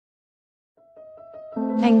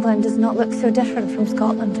England does not look so different from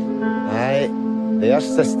Scotland. Aye, they are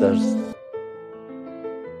sisters.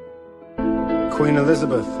 Queen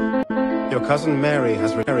Elizabeth, your cousin Mary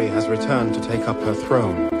has returned to take up her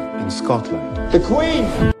throne in Scotland. The Queen!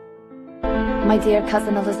 My dear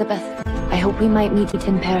cousin Elizabeth, I hope we might meet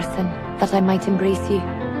in person, that I might embrace you.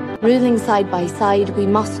 Ruling side by side, we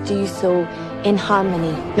must do so in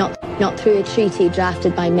harmony, not through a treaty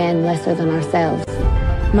drafted by men lesser than ourselves.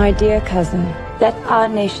 My dear cousin, let our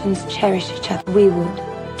nations cherish each other. We would.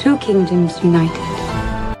 Two kingdoms united.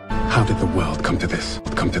 How did the world come to this?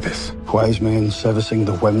 Wise men servicing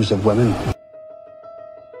the whims of women.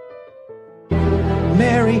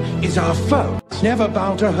 Mary is our foe. Never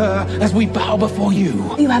bow to her as we bow before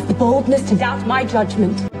you. You have the boldness to doubt my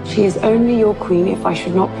judgment. She is only your queen if I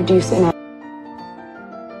should not produce an heir.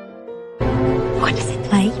 What is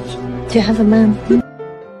it like to have a man?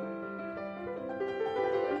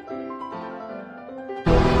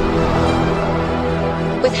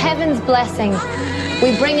 With heaven's blessing,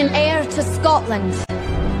 we bring an heir to Scotland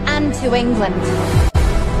and to England.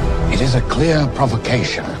 It is a clear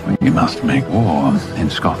provocation. You must make war in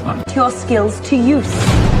Scotland. Your skills to use.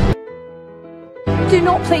 Do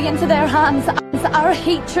not play into their hands. Our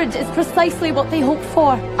hatred is precisely what they hope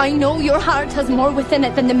for. I know your heart has more within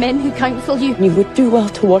it than the men who counsel you. You would do well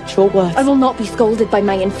to watch your words. I will not be scolded by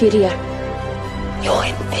my inferior. Your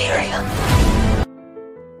inferior.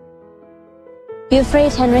 You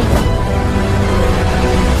afraid, Henry?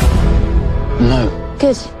 No.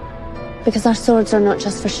 Good. Because our swords are not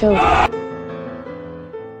just for show.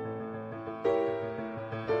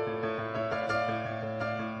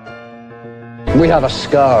 We have a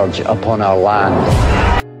scourge upon our land.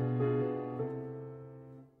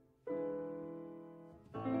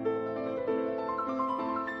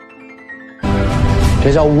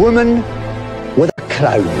 Tis a woman with a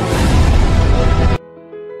crown.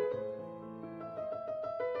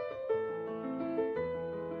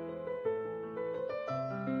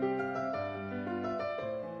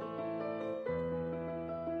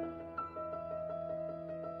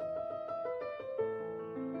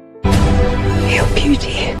 Your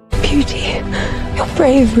beauty, your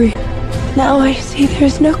bravery. Now I see there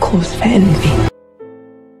is no cause for envy.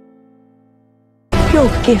 Your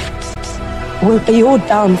gifts will be your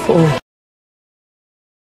downfall.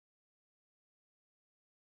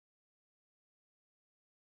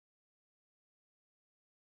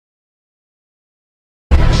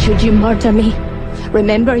 Should you murder me,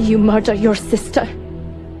 remember you murder your sister.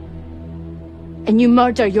 And you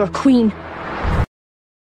murder your queen.